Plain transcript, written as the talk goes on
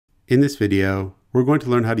In this video, we're going to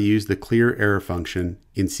learn how to use the clearerr function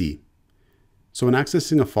in C. So when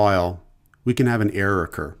accessing a file, we can have an error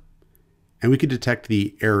occur, and we could detect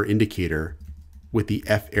the error indicator with the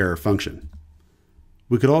ferr function.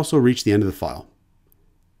 We could also reach the end of the file.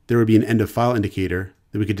 There would be an end of file indicator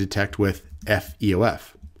that we could detect with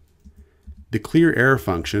feof. The clearerr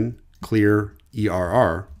function,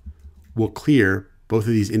 clearerr, will clear both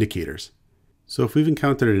of these indicators. So if we've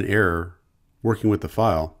encountered an error working with the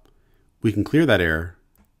file, we can clear that error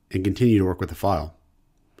and continue to work with the file.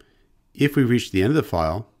 If we reach the end of the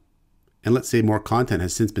file, and let's say more content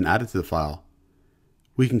has since been added to the file,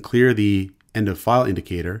 we can clear the end of file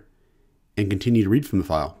indicator and continue to read from the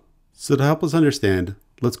file. So to help us understand,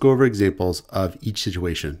 let's go over examples of each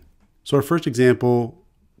situation. So our first example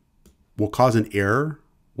will cause an error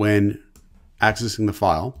when accessing the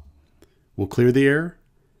file. We'll clear the error,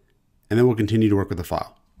 and then we'll continue to work with the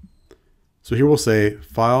file. So here we'll say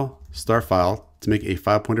file star file to make a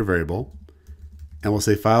file pointer variable, and we'll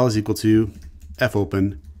say file is equal to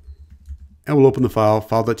fopen, and we'll open the file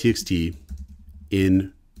file.txt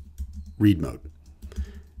in read mode.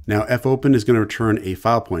 Now fopen is going to return a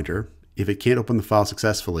file pointer. If it can't open the file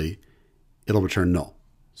successfully, it'll return null.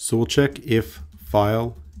 So we'll check if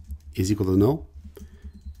file is equal to null,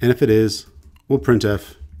 and if it is, we'll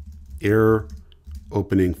printf error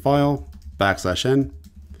opening file \n,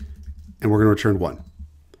 and we're going to return 1.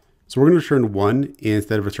 So we're going to return 1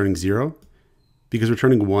 instead of returning 0, because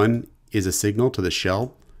returning 1 is a signal to the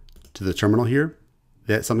shell, to the terminal here,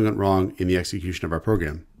 that something went wrong in the execution of our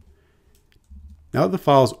program. Now that the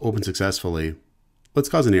file is opened successfully, let's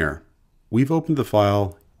cause an error. We've opened the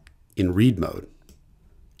file in read mode.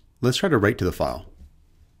 Let's try to write to the file.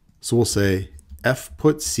 So we'll say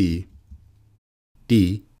fput c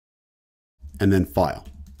d and then file.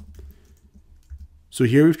 So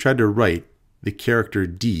here we've tried to write the character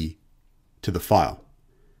D to the file.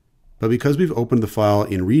 But because we've opened the file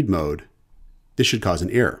in read mode, this should cause an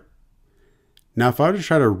error. Now if I were to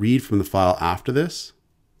try to read from the file after this,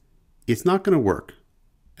 it's not going to work.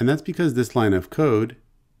 And that's because this line of code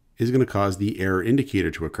is going to cause the error indicator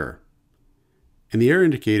to occur. And the error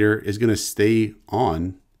indicator is going to stay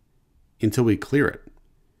on until we clear it.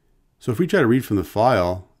 So if we try to read from the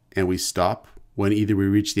file and we stop when either we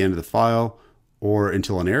reach the end of the file or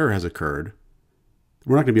until an error has occurred,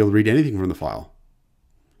 we're not going to be able to read anything from the file.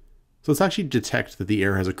 So let's actually detect that the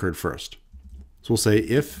error has occurred first. So we'll say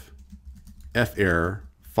if ferr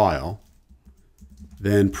file,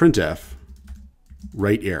 then printf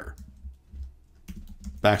write error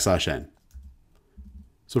 \n.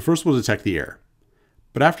 So first we'll detect the error.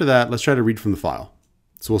 But after that, let's try to read from the file.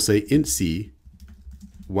 So we'll say int c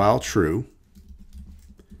while true.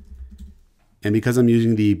 And because I'm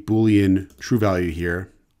using the Boolean true value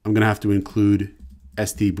here, I'm going to have to include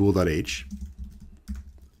stbool.h.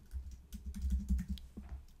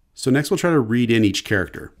 So next we'll try to read in each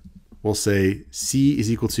character. We'll say c is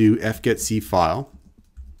equal to fgetc file.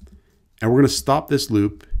 And we're going to stop this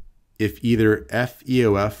loop if either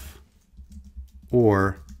feof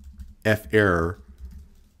or ferr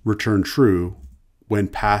return true when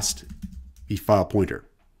past the file pointer.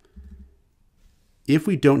 If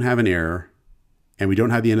we don't have an error and we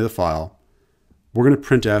don't have the end of the file, we're going to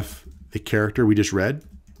printf the character we just read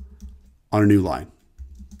on a new line.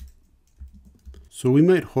 So we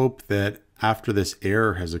might hope that after this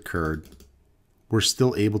error has occurred, we're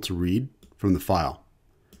still able to read from the file,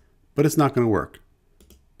 but it's not going to work.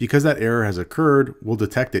 Because that error has occurred, we'll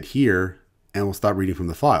detect it here and we'll stop reading from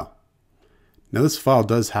the file. Now this file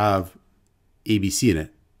does have ABC in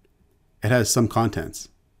it. It has some contents.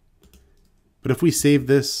 But if we save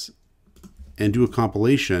this and do a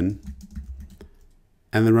compilation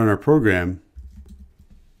and then run our program,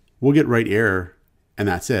 we'll get write error and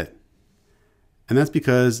that's it. And that's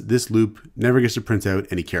because this loop never gets to print out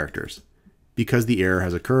any characters. Because the error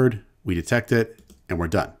has occurred, we detect it and we're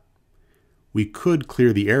done. We could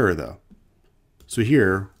clear the error though. So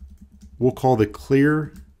here we'll call the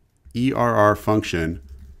clearerr function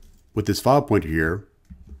with this file pointer here.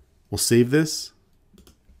 We'll save this,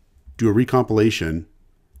 do a recompilation,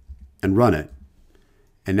 and run it.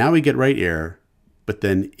 And now we get write error, but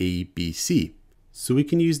then ABC. So we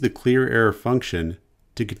can use the clearerr function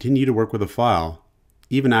to continue to work with a file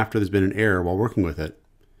even after there's been an error while working with it.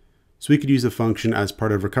 So we could use the function as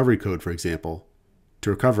part of recovery code, for example, to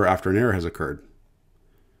recover after an error has occurred.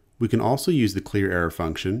 We can also use the clearerr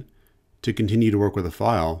function to continue to work with a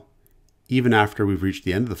file even after we've reached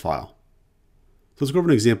the end of the file. So let's go over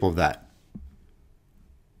an example of that.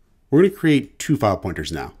 We're going to create two file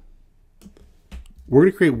pointers now. We're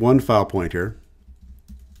going to create one file pointer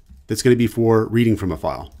that's going to be for reading from a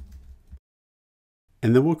file.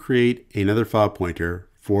 And then we'll create another file pointer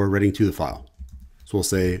for writing to the file. So we'll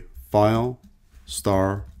say file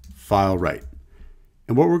star file write.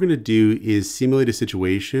 And what we're going to do is simulate a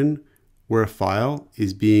situation where a file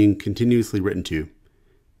is being continuously written to.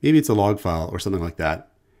 Maybe it's a log file or something like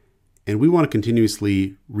that. And we want to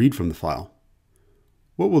continuously read from the file.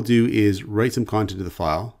 What we'll do is write some content to the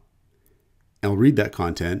file, and we'll read that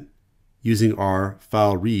content using our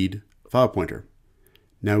file read file pointer.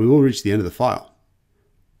 Now we will reach the end of the file.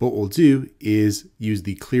 What we'll do is use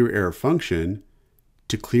the clearerr function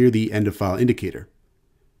to clear the end of file indicator.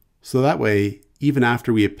 So that way, even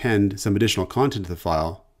after we append some additional content to the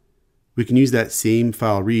file, we can use that same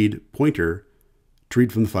file read pointer to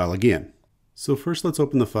read from the file again. So first let's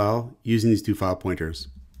open the file using these two file pointers.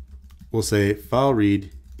 We'll say file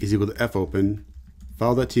read is equal to fopen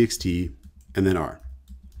file.txt and then r.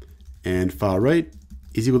 And file write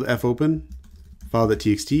is equal to fopen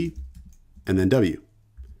file.txt and then w.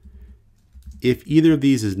 If either of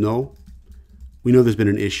these is null, we know there's been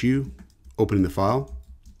an issue opening the file,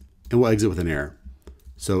 and we'll exit with an error.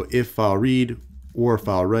 So if file read or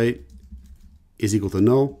file write is equal to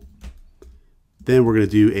null, then we're going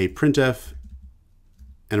to do a printf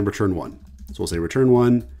and a return 1. So we'll say return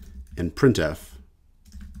 1 and printf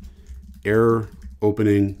error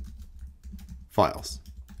opening files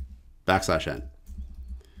 \n.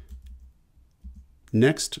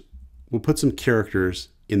 Next, we'll put some characters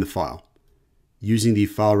in the file using the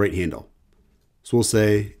file write handle. So we'll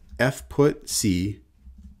say fput c,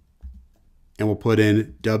 and we'll put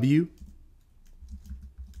in w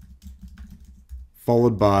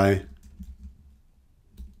followed by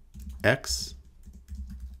x,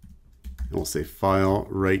 and we'll say file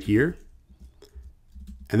right here.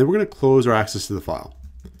 And then we're going to close our access to the file.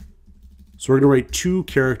 So we're going to write 2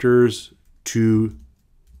 characters to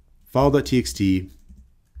file.txt,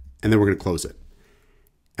 and then we're going to close it.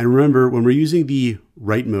 And remember, when we're using the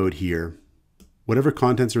write mode here, whatever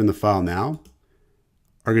contents are in the file now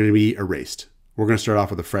are going to be erased. We're going to start off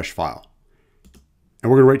with a fresh file. And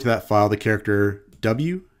we're going to write to that file the character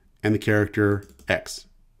w and the character x.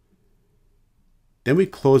 Then we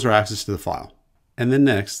close our access to the file. And then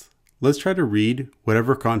next, let's try to read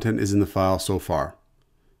whatever content is in the file so far.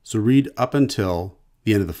 So read up until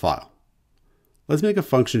the end of the file. Let's make a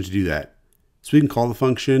function to do that, so we can call the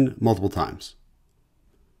function multiple times.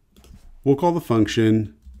 We'll call the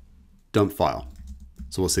function dump file.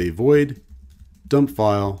 So we'll say void dump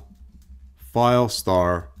file file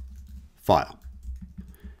star file.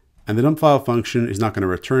 And the dump file function is not going to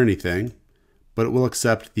return anything, but it will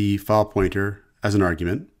accept the file pointer as an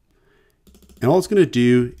argument. And all it's going to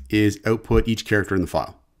do is output each character in the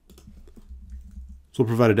file. So we'll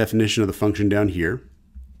provide a definition of the function down here,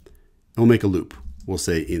 and we'll make a loop. We'll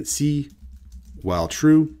say int c, while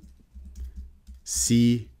true,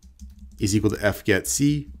 c is equal to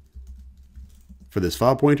fgetC for this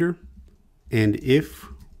file pointer. And if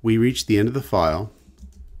we reach the end of the file,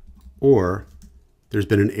 or there's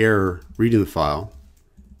been an error reading the file,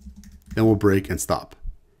 then we'll break and stop.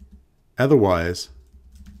 Otherwise,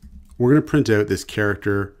 we're going to print out this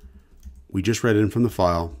character we just read in from the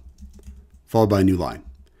file, followed by a new line.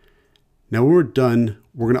 Now when we're done,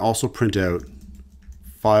 we're going to also print out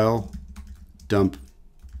file dump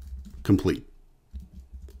complete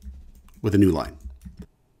with a new line.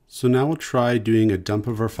 So now we'll try doing a dump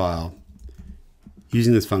of our file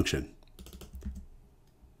using this function.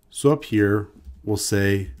 So up here, we'll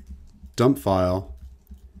say dump file,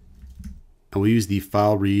 and we'll use the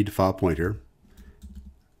file read file pointer.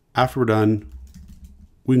 After we're done,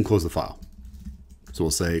 we can close the file. So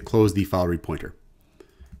we'll say close the file read pointer.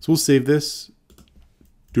 So we'll save this,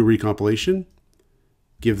 do a recompilation,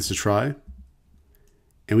 give this a try,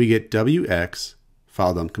 and we get wx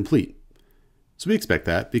file dump complete. So we expect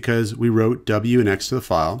that because we wrote w and x to the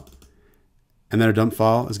file, and then our dump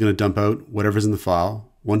file is going to dump out whatever's in the file,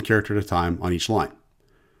 one character at a time on each line.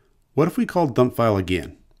 What if we called dump file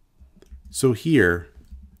again? So here,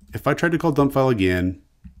 if I tried to call dump file again,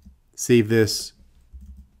 save this,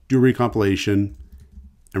 do a recompilation,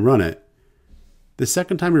 and run it, the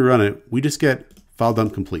second time we run it, we just get file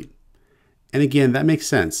dump complete. And again, that makes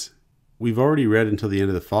sense. We've already read until the end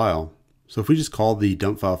of the file. So if we just call the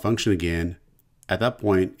dump file function again, at that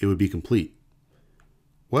point, it would be complete.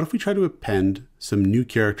 What if we try to append some new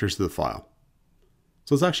characters to the file?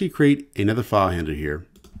 So let's actually create another file handler here,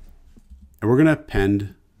 and we're going to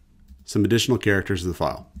append some additional characters to the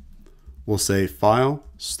file. We'll say file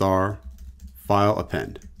star file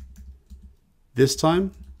append. This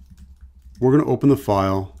time, we're going to open the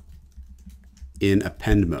file in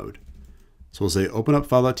append mode. So we'll say open up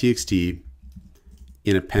file.txt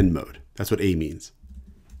in append mode. That's what A means.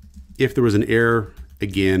 if there was an error,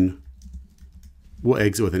 again, we'll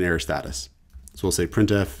exit with an error status. So we'll say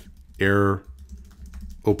printf error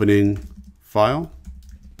opening file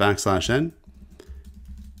 \n,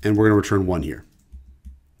 and we're going to return 1 here.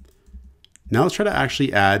 Now let's try to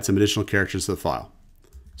actually add some additional characters to the file.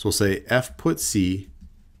 So we'll say fput c,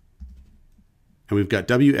 and we've got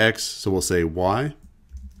wx, so we'll say y,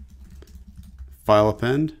 file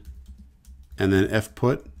append, and then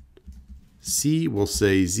fput c, we'll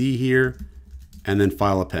say z here, and then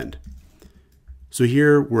file append. So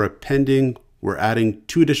here we're appending, we're adding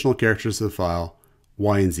 2 additional characters to the file,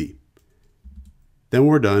 y and z. Then when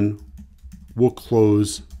we're done, we'll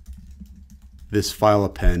close this file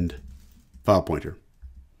append file pointer.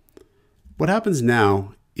 What happens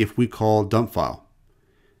now if we call dump file?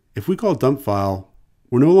 If we call dump file,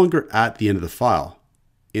 we're no longer at the end of the file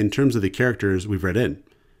in terms of the characters we've read in.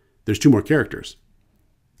 There's 2 more characters.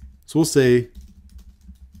 So we'll say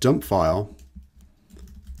dump file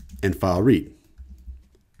and file read.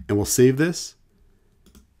 And we'll save this.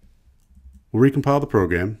 We'll recompile the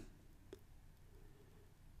program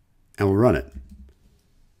and we'll run it.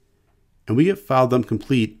 And we get file dump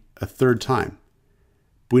complete a 3rd time.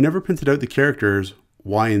 But we never printed out the characters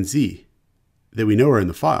y and z that we know are in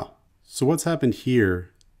the file. So what's happened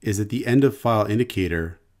here is that the end of file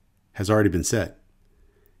indicator has already been set.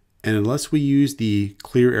 And unless we use the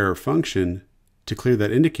clearerr function to clear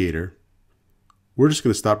that indicator, we're just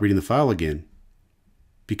going to stop reading the file again,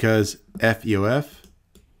 because feof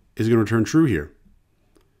is going to return true here.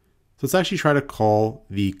 So let's actually try to call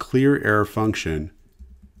the clearerr function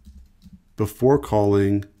before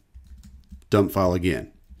calling dump file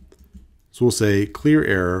again. So we'll say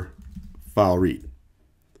clearerr file read.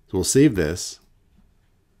 So we'll save this.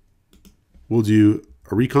 We'll do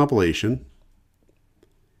a recompilation,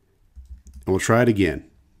 and we'll try it again.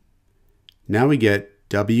 Now we get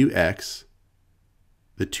wx,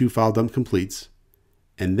 the 2 file dump completes,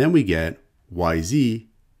 and then we get yz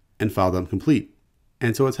and file dump complete.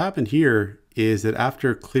 And so what's happened here is that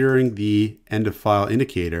after clearing the end of file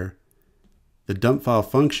indicator, the dump file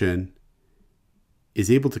function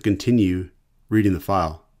is able to continue reading the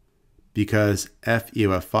file because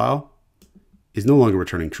feof file is no longer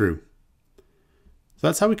returning true. So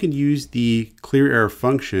that's how we can use the clearerr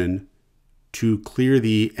function to clear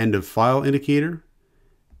the end of file indicator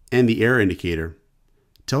and the error indicator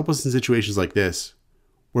to help us in situations like this,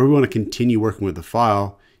 where we want to continue working with the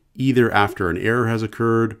file either after an error has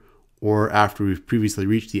occurred or after we've previously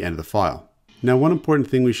reached the end of the file. Now, one important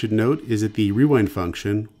thing we should note is that the rewind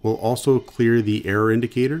function will also clear the error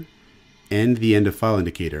indicator and the end of file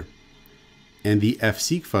indicator. And the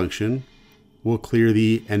fseek function will clear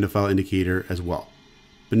the end of file indicator as well,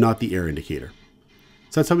 but not the error indicator.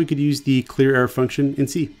 So that's how we could use the clearerr function in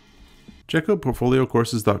C. Check out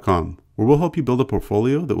portfoliocourses.com, where we'll help you build a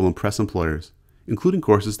portfolio that will impress employers, including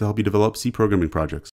courses to help you develop C programming projects.